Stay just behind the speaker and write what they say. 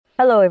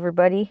Hello,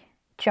 everybody.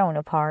 Joan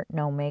of Heart,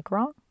 no make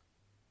wrong.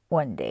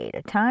 One day at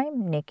a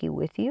time. Nikki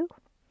with you.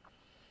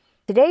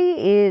 Today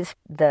is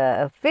the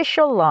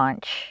official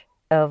launch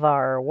of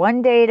our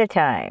one day at a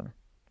time,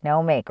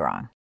 no make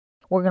wrong.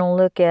 We're going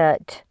to look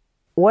at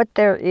what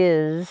there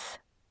is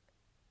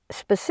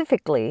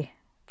specifically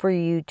for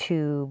you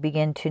to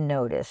begin to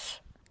notice.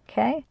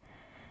 Okay?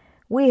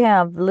 We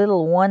have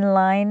little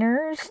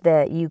one-liners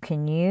that you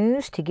can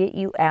use to get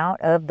you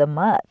out of the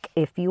muck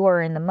if you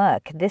are in the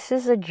muck. This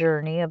is a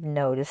journey of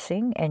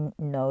noticing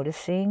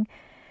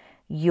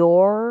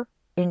your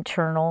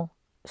internal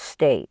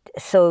state.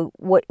 So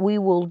what we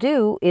will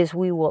do is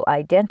we will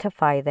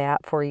identify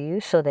that for you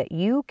so that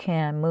you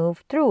can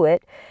move through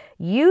it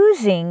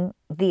using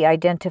the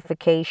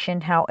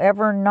identification,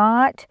 however,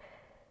 not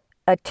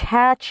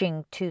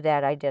attaching to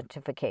that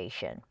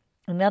identification.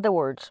 In other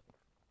words,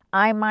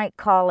 I might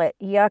call it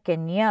yuck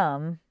and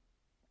yum,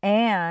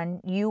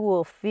 and you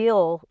will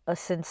feel a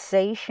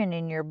sensation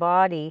in your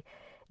body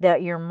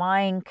that your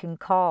mind can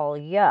call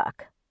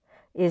yuck.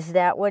 Is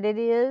that what it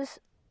is?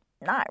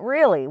 Not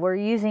really. We're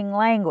using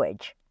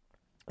language.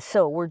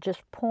 So we're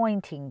just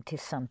pointing to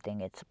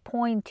something. It's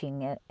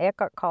pointing.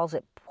 Eckhart calls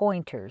it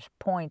pointers.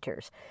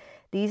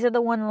 These are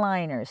the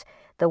one-liners.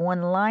 The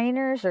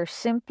one-liners are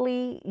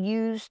simply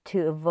used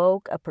to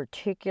evoke a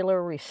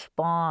particular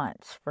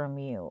response from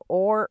you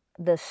or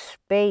the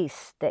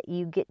space that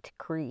you get to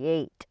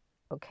create,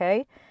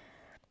 okay?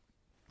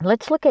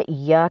 Let's look at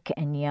yuck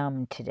and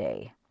yum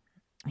today.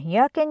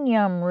 Yuck and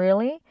yum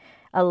really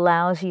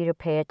allows you to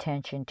pay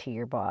attention to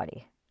your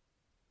body.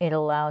 It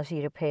allows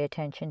you to pay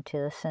attention to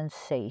the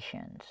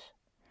sensations.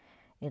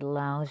 It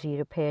allows you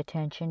to pay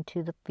attention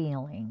to the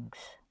feelings.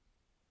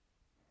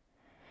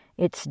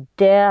 It's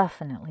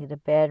definitely the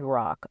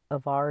bedrock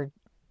of our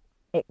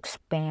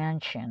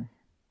expansion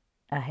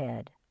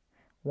ahead.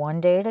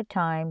 One day at a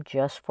time,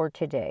 just for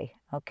today,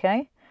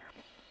 okay?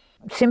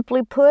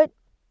 Simply put,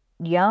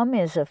 yum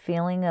is a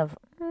feeling of,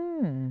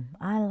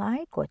 I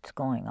like what's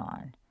going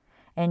on.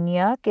 And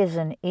yuck is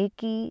an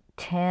icky,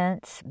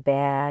 tense,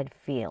 bad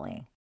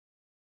feeling.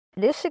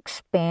 This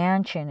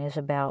expansion is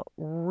about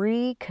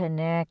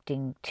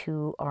reconnecting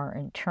to our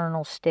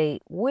internal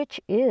state,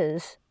 which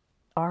is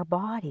our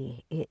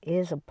body. It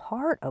is a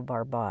part of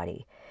our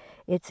body.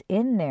 It's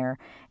in there.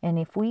 And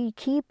if we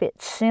keep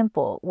it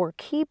simple, we're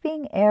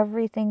keeping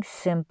everything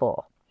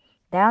simple.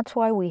 That's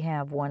why we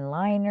have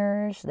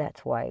one-liners.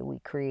 That's why we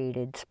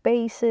created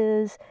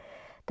spaces.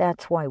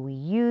 That's why we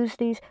use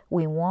these.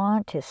 We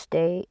want to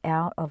stay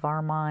out of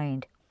our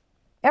mind.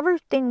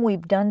 Everything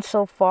we've done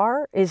so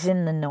far is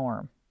in the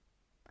norm.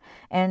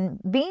 And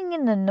being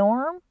in the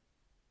norm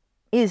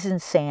is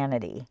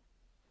insanity.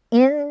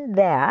 In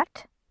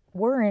that,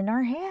 we're in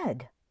our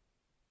head.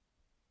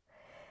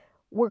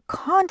 We're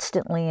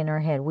constantly in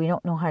our head. We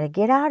don't know how to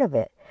get out of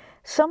it.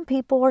 Some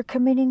people are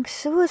committing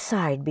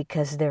suicide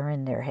because they're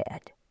in their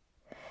head.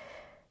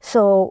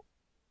 So,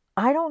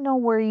 I don't know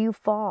where you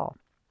fall.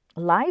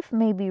 Life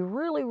may be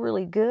really,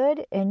 really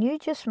good, and you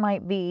just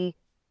might be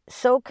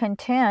so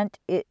content,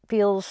 it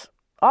feels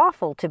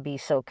awful to be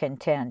so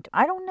content.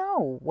 I don't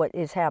know what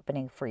is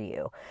happening for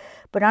you,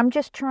 but I'm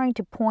just trying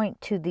to point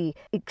to the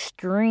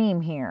extreme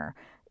here.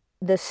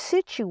 The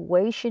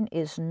situation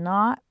is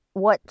not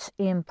what's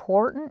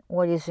important.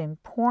 What is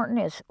important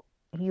is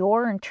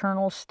your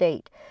internal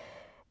state.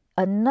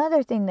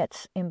 Another thing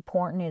that's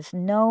important is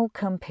no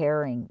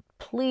comparing.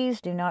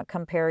 Please do not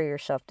compare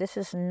yourself. This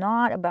is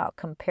not about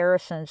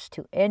comparisons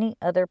to any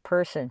other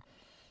person.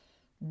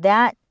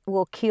 That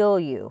will kill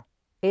you.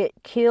 It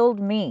killed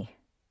me,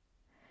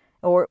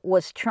 or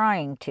was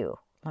trying to.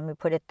 Let me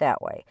put it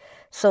that way.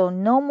 So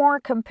no more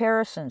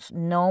comparisons.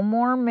 No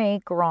more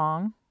make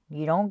wrong.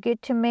 You don't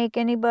get to make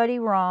anybody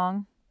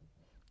wrong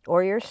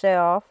or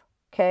yourself,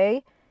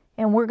 okay?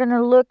 And we're going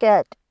to look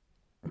at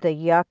the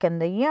yuck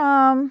and the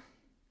yum.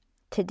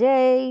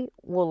 Today,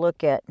 we'll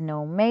look at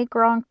no make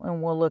wrong,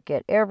 and we'll look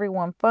at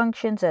everyone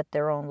functions at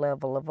their own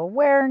level of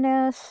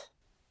awareness.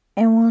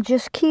 And we'll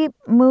just keep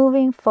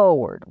moving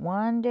forward,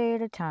 one day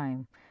at a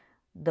time.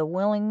 The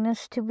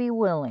willingness to be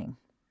willing.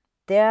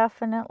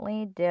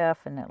 Definitely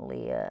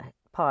a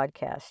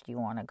podcast you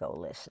want to go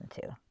listen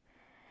to.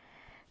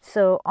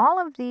 So all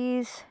of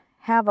these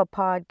have a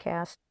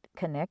podcast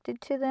connected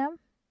to them.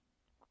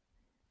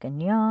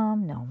 And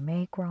yum, no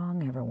make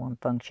wrong, everyone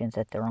functions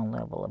at their own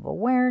level of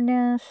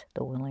awareness,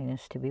 the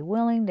willingness to be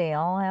willing, they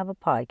all have a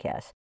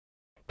podcast.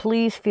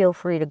 Please feel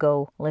free to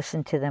go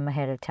listen to them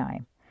ahead of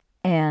time.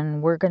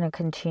 And we're going to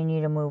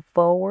continue to move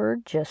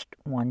forward just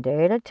one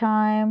day at a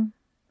time,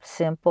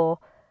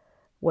 simple.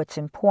 What's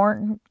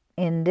important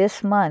in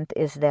this month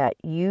is that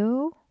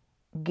you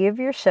give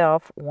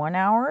yourself 1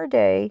 hour a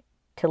day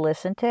to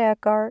listen to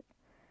Eckhart,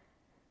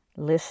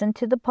 listen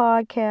to the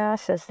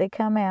podcasts as they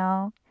come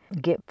out,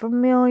 get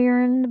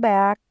familiar in the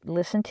back,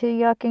 listen to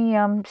Yuck and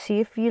Yum, see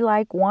if you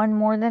like one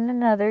more than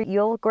another.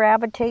 You'll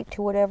gravitate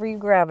to whatever you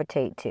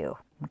gravitate to,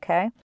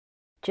 okay?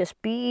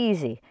 Just be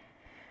easy.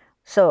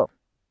 So,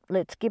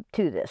 let's get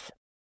to this.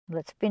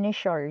 Let's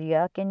finish our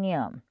Yuck and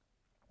Yum.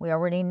 We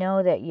already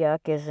know that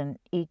yuck is an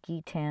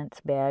icky,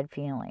 tense, bad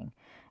feeling.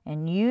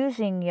 And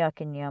using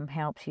yuck and yum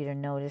helps you to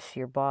notice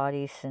your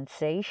body's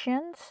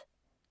sensations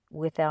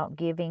without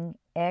giving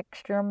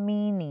extra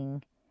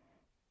meaning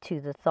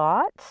to the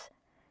thoughts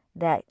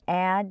that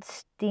add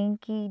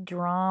stinky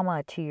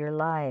drama to your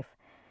life.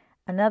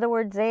 In other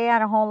words, they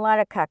add a whole lot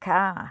of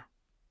caca.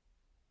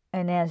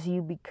 And as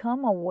you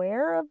become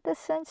aware of the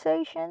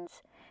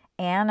sensations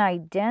and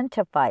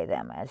identify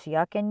them as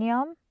yuck and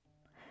yum,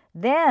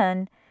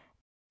 then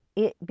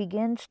it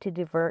begins to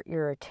divert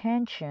your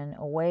attention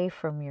away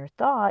from your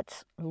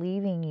thoughts,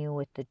 leaving you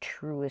with the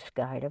truest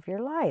guide of your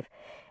life,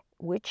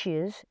 which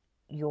is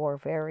your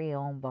very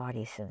own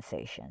body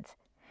sensations.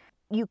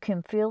 You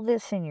can feel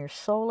this in your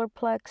solar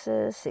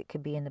plexus. It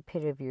could be in the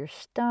pit of your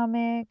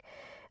stomach.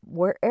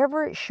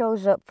 Wherever it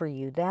shows up for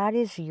you, that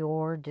is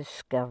your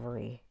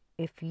discovery.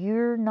 If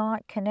you're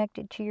not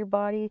connected to your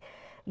body,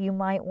 you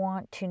might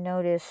want to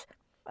notice,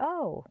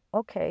 oh,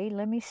 okay,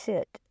 let me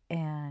sit.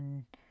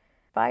 And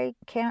if I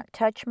can't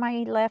touch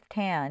my left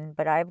hand,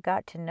 but I've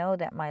got to know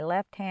that my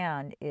left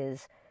hand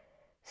is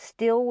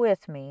still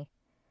with me,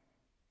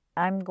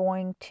 I'm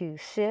going to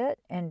sit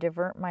and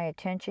divert my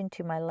attention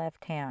to my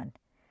left hand.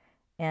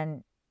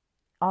 And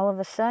all of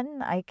a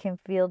sudden, I can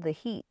feel the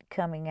heat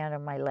coming out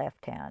of my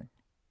left hand.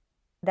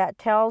 That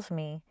tells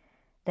me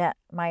that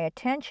my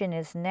attention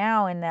is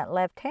now in that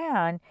left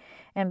hand,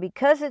 and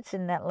because it's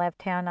in that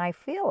left hand, I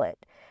feel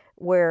it.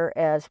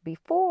 Whereas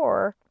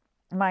before,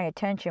 my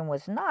attention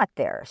was not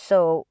there.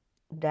 So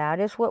that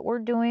is what we're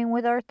doing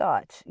with our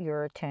thoughts.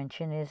 Your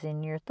attention is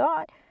in your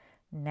thought.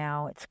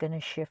 Now it's going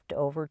to shift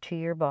over to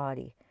your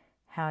body.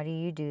 How do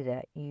you do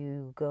that?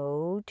 You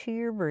go to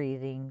your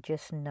breathing.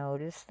 Just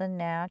notice the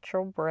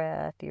natural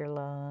breath. Your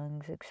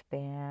lungs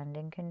expand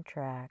and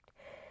contract.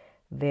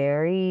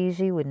 Very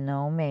easy with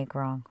no make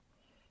wrong.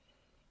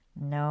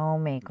 No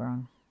make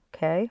wrong.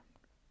 Okay?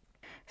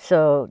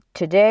 So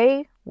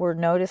today we're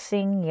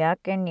noticing yuck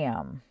and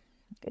yum.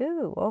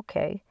 Ooh,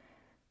 okay.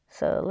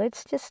 So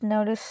let's just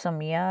notice some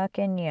yuck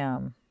and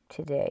yum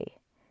today.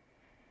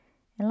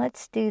 And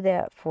let's do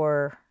that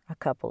for a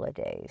couple of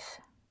days.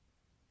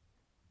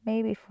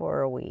 Maybe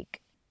for a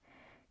week.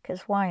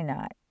 Because why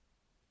not?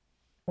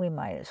 We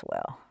might as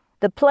well.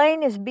 The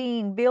plane is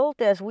being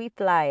built as we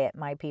fly it,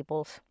 my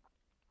peoples.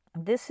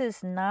 This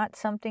is not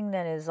something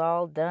that is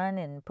all done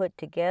and put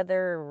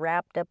together,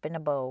 wrapped up in a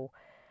bow.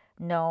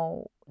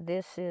 No,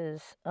 this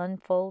is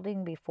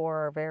unfolding before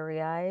our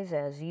very eyes,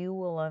 as you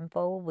will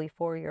unfold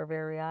before your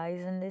very eyes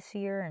in this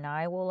year, and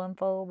I will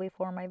unfold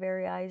before my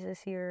very eyes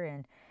this year,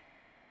 and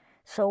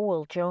so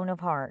will Joan of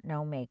Heart,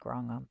 no make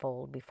wrong,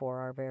 unfold before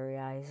our very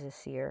eyes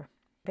this year.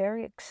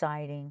 Very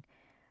exciting.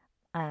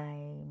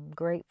 I'm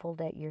grateful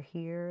that you're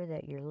here,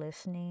 that you're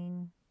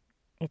listening.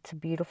 It's a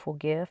beautiful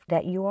gift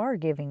that you are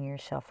giving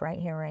yourself right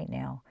here, right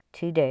now,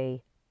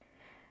 today.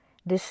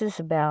 This is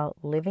about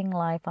living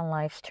life on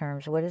life's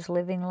terms. What is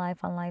living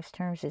life on life's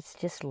terms? It's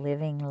just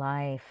living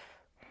life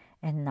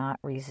and not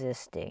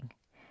resisting.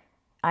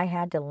 I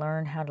had to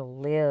learn how to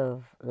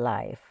live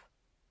life.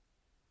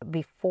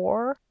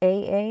 Before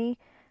AA,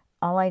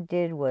 all I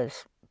did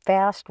was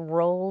fast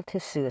roll to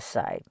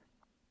suicide.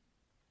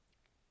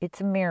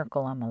 It's a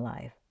miracle I'm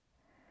alive.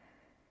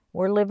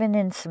 We're living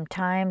in some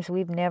times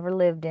we've never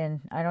lived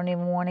in. I don't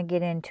even want to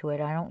get into it.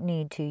 I don't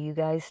need to. You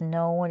guys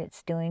know what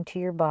it's doing to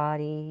your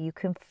body. You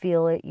can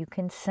feel it. You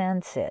can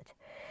sense it.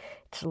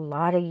 It's a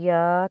lot of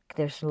yuck.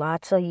 There's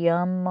lots of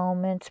yum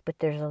moments, but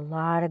there's a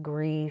lot of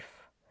grief.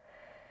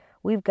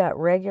 We've got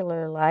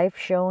regular life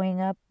showing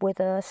up with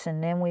us,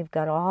 and then we've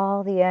got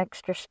all the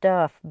extra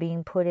stuff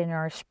being put in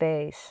our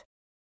space.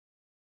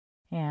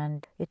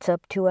 And it's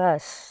up to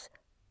us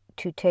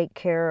to take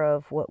care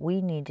of what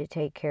we need to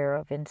take care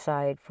of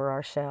inside for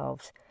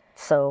ourselves.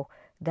 So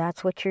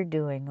that's what you're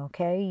doing,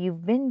 okay?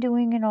 You've been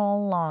doing it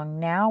all along.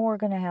 Now we're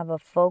going to have a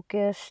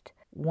focused,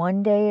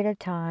 one day at a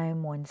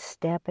time, one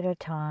step at a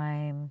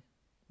time,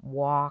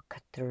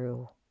 walk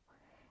through.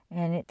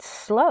 And it's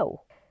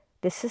slow.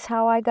 This is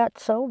how I got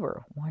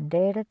sober, one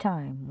day at a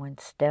time, one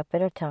step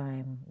at a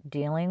time,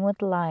 dealing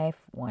with life,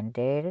 one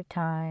day at a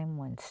time,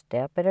 one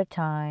step at a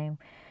time,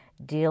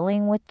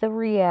 dealing with the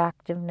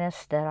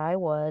reactiveness that I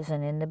was,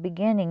 and in the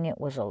beginning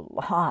it was a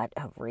lot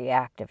of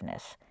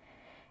reactiveness.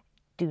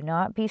 Do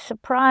not be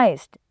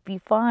surprised if you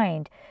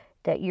find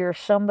that you're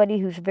somebody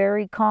who's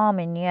very calm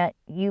and yet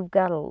you've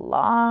got a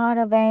lot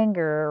of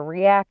anger or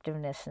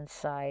reactiveness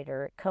inside,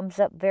 or it comes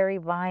up very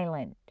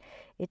violent.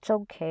 It's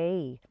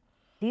okay.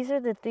 These are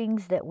the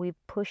things that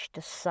we've pushed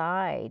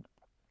aside.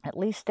 At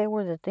least they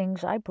were the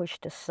things I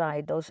pushed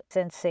aside, those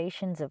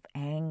sensations of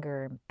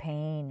anger and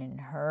pain and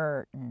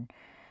hurt and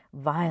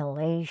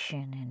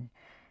violation and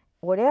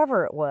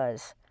whatever it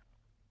was.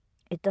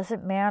 It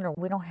doesn't matter.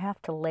 We don't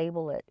have to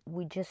label it.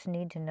 We just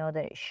need to know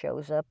that it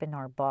shows up in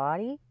our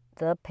body,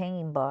 the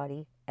pain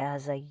body,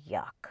 as a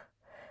yuck.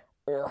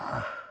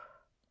 Ugh.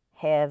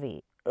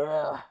 Heavy.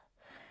 Ugh.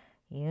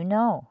 You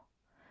know.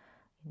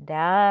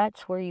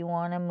 That's where you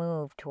want to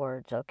move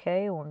towards,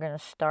 okay? We're going to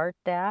start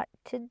that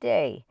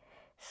today.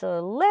 So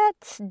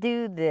let's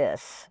do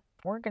this.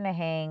 We're going to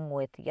hang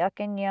with yuck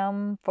and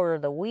yum for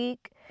the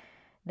week.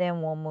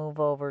 Then we'll move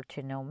over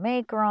to no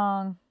make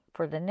wrong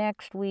for the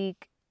next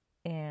week.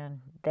 And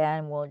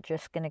then we're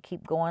just going to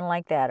keep going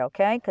like that,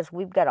 okay? Because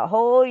we've got a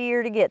whole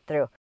year to get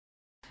through.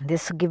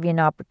 This will give you an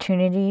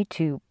opportunity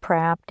to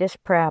practice.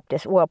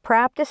 Well,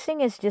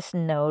 practicing is just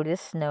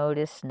notice,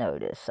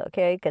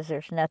 okay? Because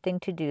there's nothing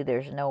to do.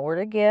 There's nowhere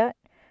to get.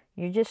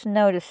 You're just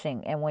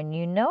noticing. And when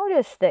you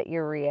notice that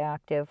you're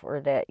reactive or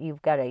that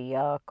you've got a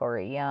yuck or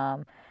a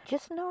yum,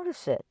 just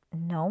notice it.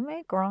 No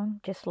make wrong.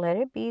 Just let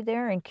it be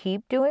there and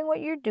keep doing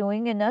what you're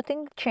doing and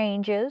nothing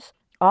changes.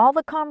 All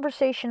the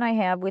conversation I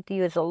have with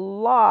you is a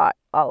lot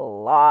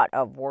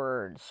of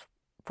words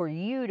for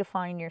you to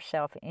find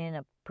yourself in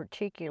a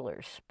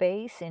particular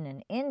space in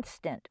an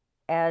instant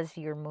as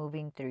you're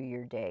moving through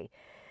your day.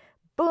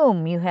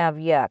 Boom, you have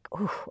yuck.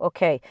 Oof,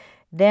 okay,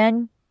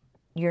 then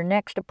your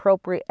next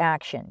appropriate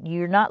action.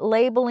 You're not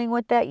labeling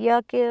what that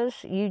yuck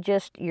is.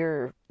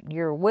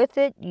 You're with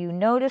it. You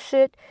notice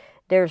it.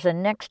 There's a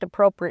next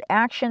appropriate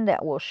action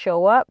that will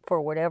show up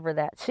for whatever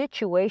that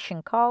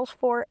situation calls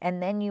for,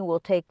 and then you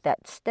will take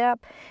that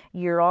step.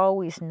 You're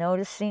always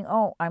noticing,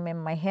 oh, I'm in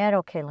my head.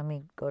 Okay, let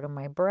me go to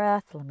my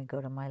breath. Let me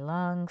go to my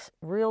lungs.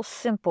 Real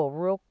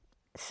simple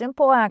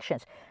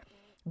actions.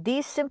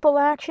 These simple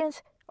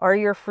actions are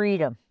your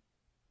freedom.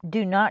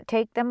 Do not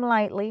take them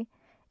lightly.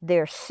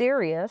 They're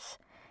serious.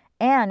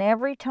 And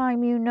every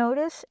time you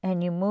notice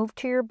and you move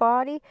to your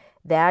body,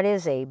 that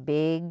is a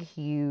big,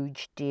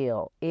 huge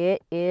deal.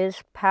 It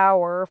is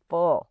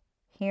powerful.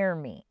 Hear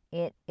me.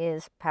 It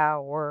is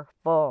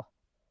powerful.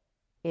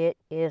 It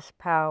is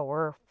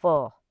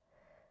powerful.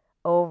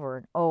 Over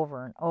and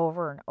over and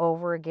over and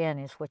over again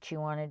is what you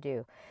want to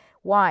do.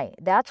 Why?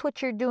 That's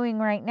what you're doing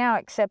right now,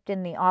 except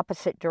in the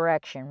opposite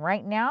direction.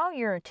 Right now,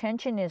 your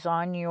attention is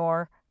on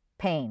your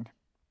pain,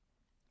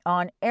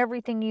 on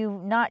everything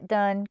you've not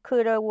done,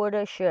 coulda,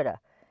 woulda, shoulda.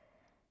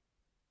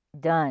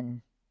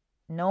 Done.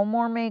 No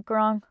more make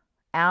wrong.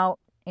 Out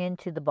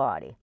into the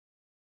body.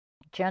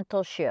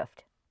 Gentle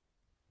shift.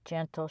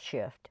 Gentle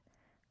shift.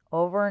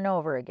 Over and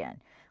over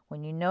again.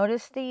 When you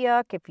notice the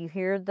yuck, if you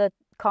hear the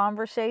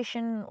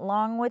conversation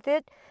along with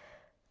it,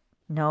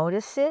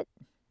 notice it.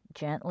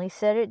 Gently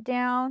set it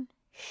down.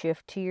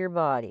 Shift to your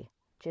body.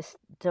 Just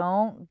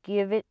don't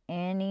give it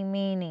any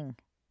meaning.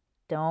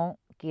 Don't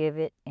give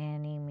it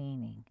any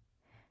meaning.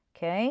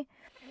 Okay?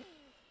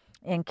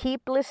 And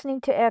keep listening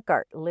to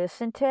Eckhart.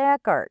 Listen to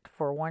Eckhart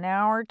for 1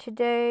 hour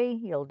today.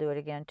 You'll do it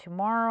again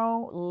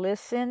tomorrow.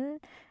 Listen.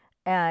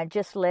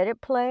 Just let it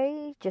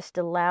play. Just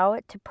allow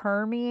it to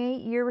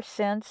permeate your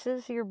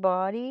senses, your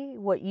body.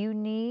 What you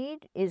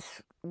need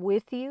is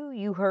with you.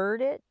 You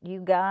heard it. You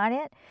got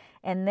it.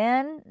 And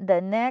then the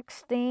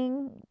next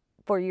thing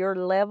for your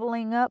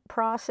leveling up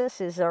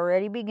process is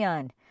already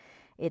begun.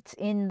 It's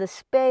in the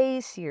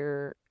space.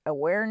 Your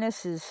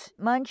awareness is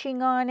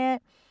munching on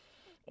it.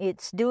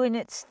 It's doing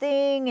its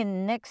thing,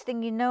 and next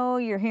thing you know,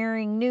 you're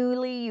hearing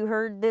newly. You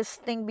heard this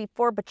thing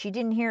before, but you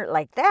didn't hear it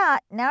like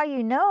that. Now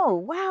you know,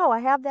 wow,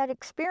 I have that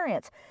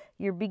experience.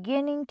 You're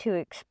beginning to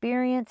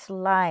experience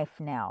life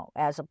now,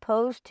 as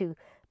opposed to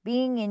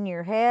being in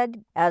your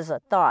head as a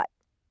thought.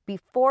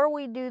 Before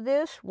we do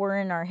this, we're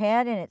in our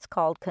head, and it's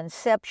called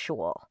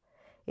conceptual.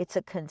 It's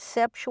a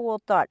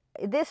conceptual thought.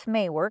 This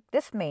may work,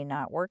 this may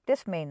not work,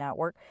 this may not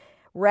work.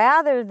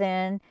 Rather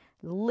than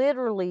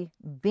literally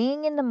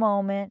being in the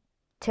moment,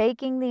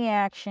 taking the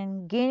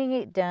action, getting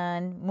it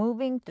done,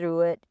 moving through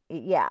it.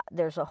 Yeah,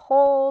 there's a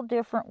whole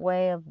different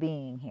way of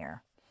being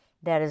here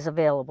that is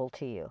available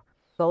to you.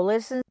 Go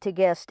listen to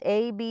guest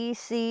A, B,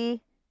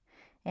 C,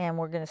 and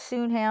we're going to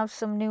soon have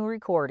some new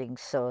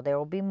recordings, so there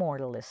will be more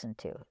to listen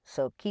to.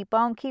 So keep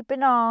on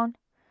keeping on.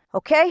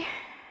 Okay?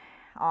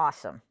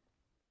 Awesome.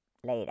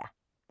 Later.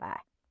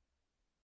 Bye.